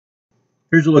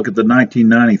Here's a look at the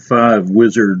 1995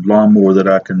 Wizard lawnmower that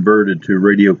I converted to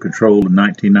radio controlled in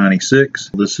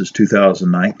 1996. This is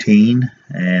 2019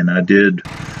 and I did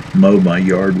mow my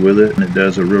yard with it and it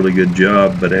does a really good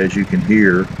job, but as you can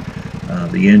hear,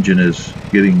 the engine is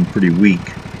getting pretty weak.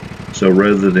 So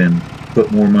rather than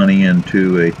put more money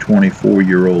into a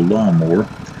 24-year-old lawnmower,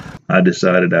 I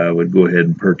decided I would go ahead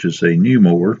and purchase a new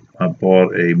mower. I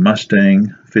bought a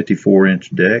Mustang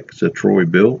 54-inch deck. It's a Troy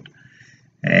built.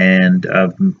 And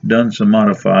I've done some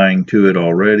modifying to it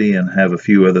already and have a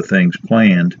few other things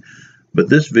planned, but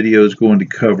this video is going to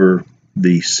cover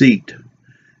the seat.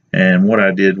 And what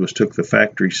I did was took the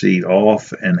factory seat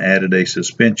off and added a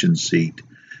suspension seat.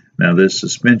 Now this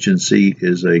suspension seat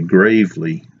is a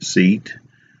Gravely seat.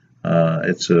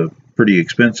 It's a pretty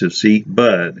expensive seat,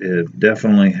 but it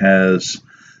definitely has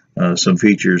some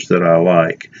features that I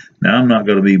like. Now I'm not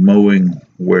going to be mowing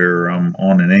where I'm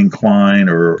on an incline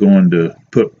or going to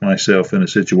put myself in a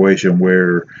situation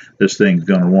where this thing's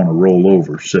going to want to roll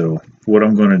over. So what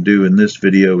I'm going to do in this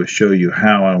video is show you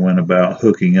how I went about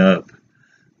hooking up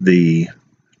the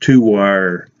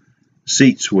 2-wire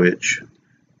seat switch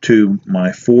to my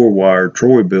 4-wire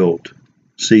Troy built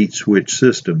seat switch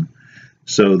system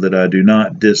so that I do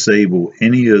not disable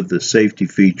any of the safety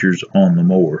features on the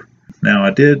mower. Now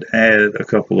I did add a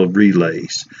couple of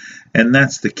relays, and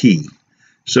that's the key.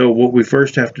 So what we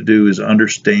first have to do is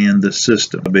understand the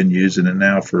system. I've been using it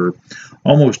now for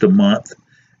almost a month,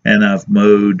 and I've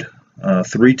mowed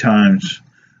 3 times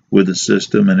with the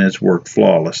system, and it's worked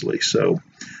flawlessly. So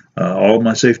all of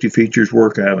my safety features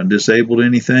work. I haven't disabled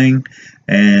anything,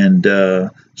 and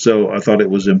so I thought it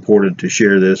was important to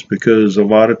share this because a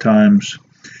lot of times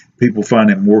people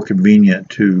find it more convenient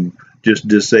to just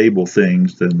disable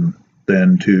things than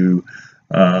to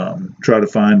try to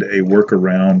find a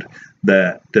workaround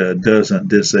that doesn't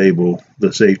disable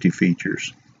the safety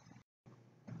features.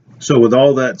 So with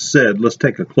all that said, let's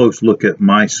take a close look at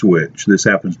my switch. This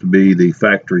happens to be the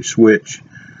factory switch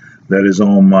that is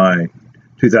on my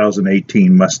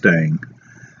 2018 Mustang.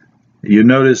 You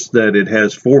notice that it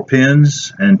has 4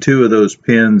 pins, and 2 of those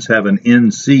pins have an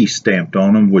NC stamped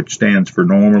on them, which stands for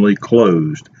normally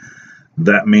closed.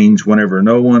 That means whenever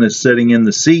no one is sitting in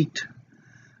the seat,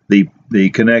 the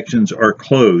connections are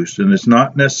closed, and it's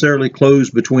not necessarily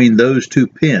closed between those 2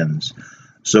 pins.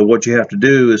 So what you have to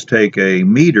do is take a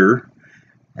meter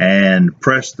and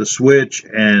press the switch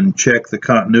and check the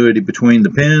continuity between the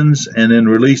pins, and then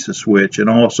release the switch and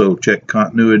also check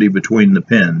continuity between the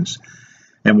pins.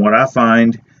 And what I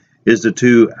find is the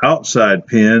 2 outside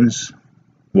pins,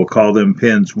 we'll call them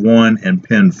pins 1 and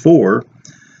pin 4,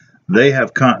 they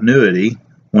have continuity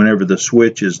whenever the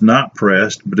switch is not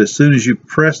pressed, but as soon as you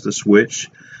press the switch,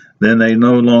 then they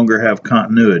no longer have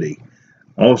continuity.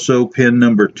 Also, pin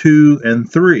number 2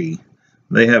 and 3,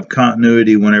 they have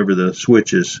continuity whenever the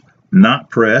switch is not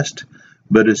pressed,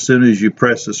 but as soon as you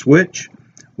press the switch,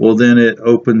 well, then it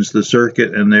opens the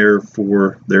circuit, and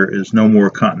therefore there is no more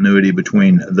continuity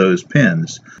between those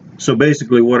pins. So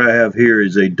basically what I have here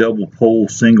is a double pole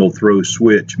single throw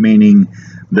switch, meaning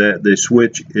that the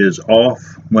switch is off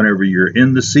whenever you're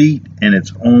in the seat and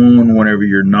it's on whenever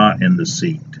you're not in the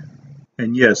seat.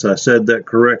 And yes, I said that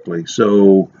correctly.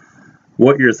 So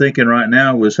what you're thinking right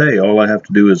now is, hey, all I have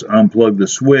to do is unplug the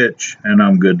switch and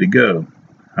I'm good to go.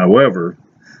 However,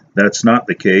 that's not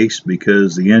the case,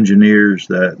 because the engineers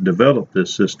that developed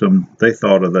this system, they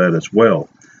thought of that as well.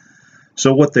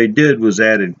 So what they did was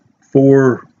added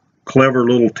 4 clever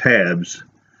little tabs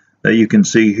that you can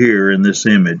see here in this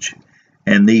image.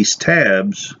 And these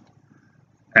tabs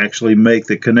actually make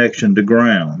the connection to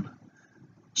ground.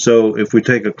 So if we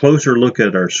take a closer look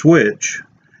at our switch,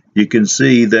 you can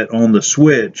see that on the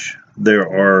switch there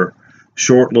are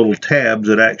short little tabs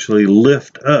that actually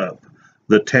lift up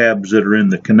the tabs that are in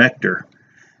the connector.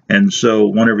 And so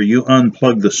whenever you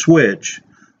unplug the switch,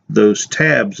 those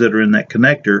tabs that are in that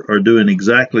connector are doing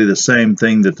exactly the same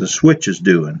thing that the switch is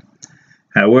doing.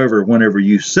 However, whenever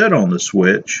you sit on the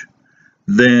switch,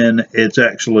 then it's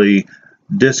actually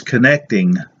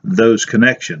disconnecting those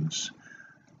connections.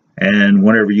 And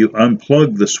whenever you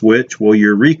unplug the switch, well,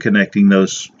 you're reconnecting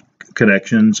those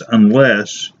connections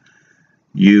unless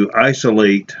you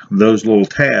isolate those little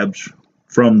tabs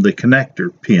from the connector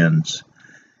pins.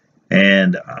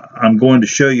 And I'm going to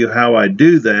show you how I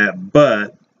do that,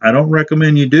 but I don't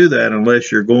recommend you do that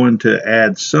unless you're going to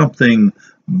add something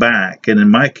back. And in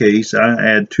my case, I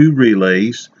add 2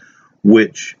 relays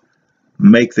which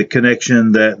make the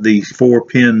connection that the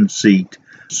 4-pin seat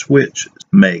switch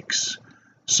makes.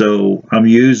 So I'm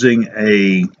using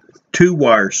a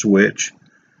 2-wire switch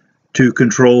to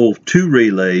control 2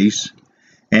 relays,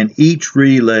 and each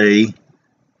relay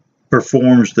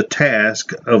performs the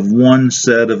task of one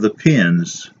set of the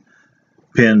pins,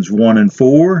 pins 1 and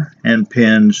 4 and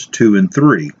pins 2 and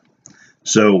 3.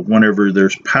 So whenever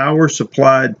there's power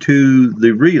supplied to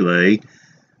the relay,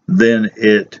 then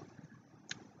it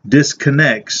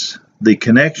disconnects the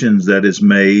connections that is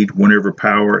made whenever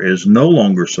power is no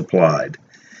longer supplied.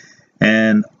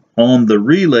 And on the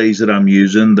relays that I'm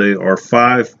using, they are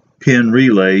 5-pin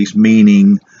relays,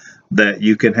 meaning that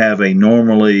you can have a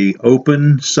normally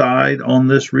open side on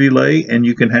this relay and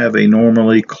you can have a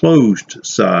normally closed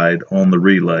side on the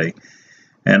relay.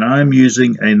 And I'm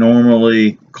using a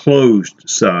normally closed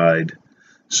side.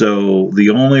 So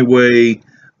the only way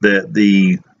that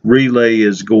the relay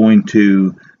is going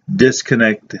to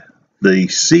disconnect the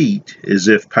seat is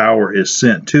if power is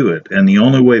sent to it. And the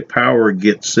only way power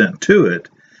gets sent to it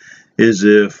is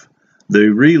if the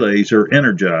relays are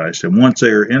energized. And once they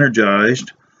are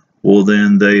energized, well,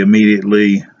 then they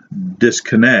immediately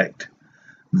disconnect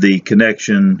the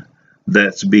connection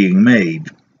that's being made.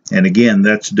 And again,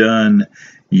 that's done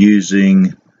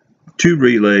using 2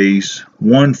 relays,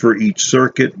 one for each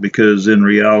circuit, because in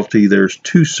reality there's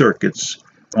 2 circuits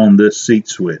on this seat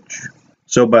switch.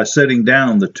 So by setting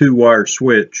down the 2-wire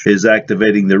switch is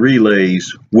activating the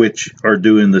relays, which are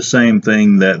doing the same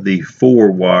thing that the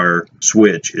 4-wire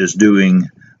switch is doing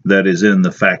that is in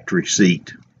the factory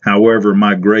seat. However,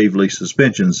 my Gravely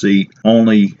suspension seat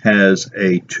only has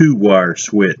a 2-wire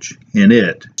switch in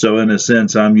it. So in a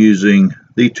sense, I'm using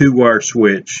the 2-wire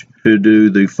switch to do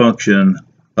the function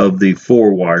of the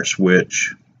 4-wire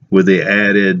switch with the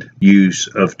added use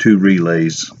of 2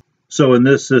 relays. So in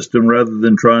this system, rather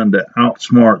than trying to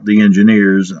outsmart the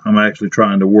engineers, I'm actually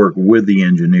trying to work with the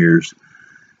engineers,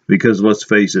 because let's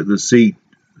face it, the seat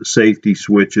safety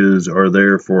switches are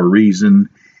there for a reason.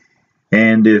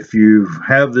 And if you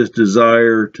have this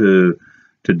desire to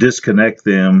disconnect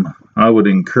them, I would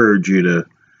encourage you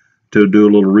to do a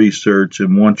little research.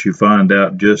 And once you find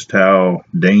out just how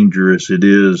dangerous it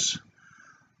is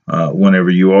whenever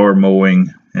you are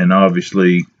mowing, and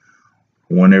obviously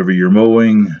whenever you're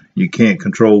mowing, you can't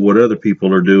control what other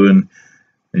people are doing,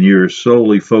 and you're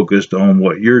solely focused on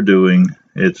what you're doing,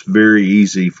 it's very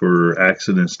easy for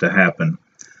accidents to happen.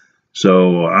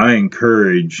 So I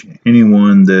encourage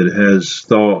anyone that has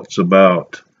thoughts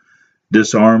about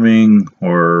disarming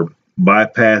or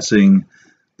bypassing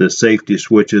the safety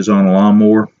switches on a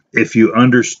lawnmower, if you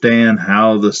understand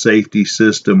how the safety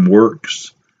system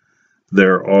works,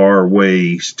 there are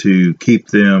ways to keep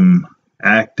them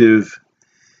active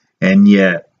and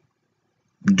yet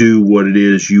do what it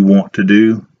is you want to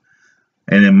do.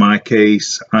 And in my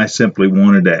case, I simply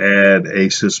wanted to add a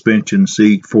suspension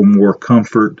seat for more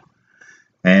comfort,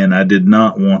 and I did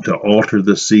not want to alter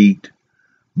the seat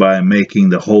by making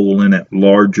the hole in it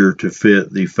larger to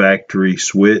fit the factory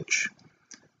switch.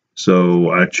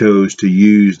 So I chose to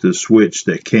use the switch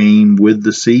that came with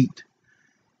the seat,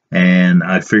 and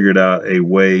I figured out a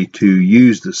way to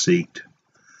use the seat.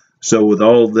 So with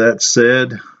all that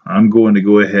said, I'm going to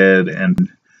go ahead and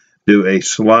do a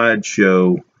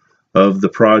slideshow of the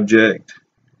project.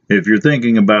 If you're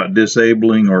thinking about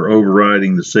disabling or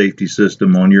overriding the safety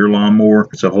system on your lawnmower,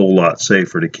 it's a whole lot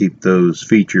safer to keep those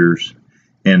features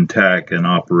intact and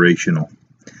operational.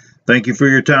 Thank you for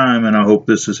your time, and I hope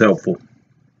this is helpful.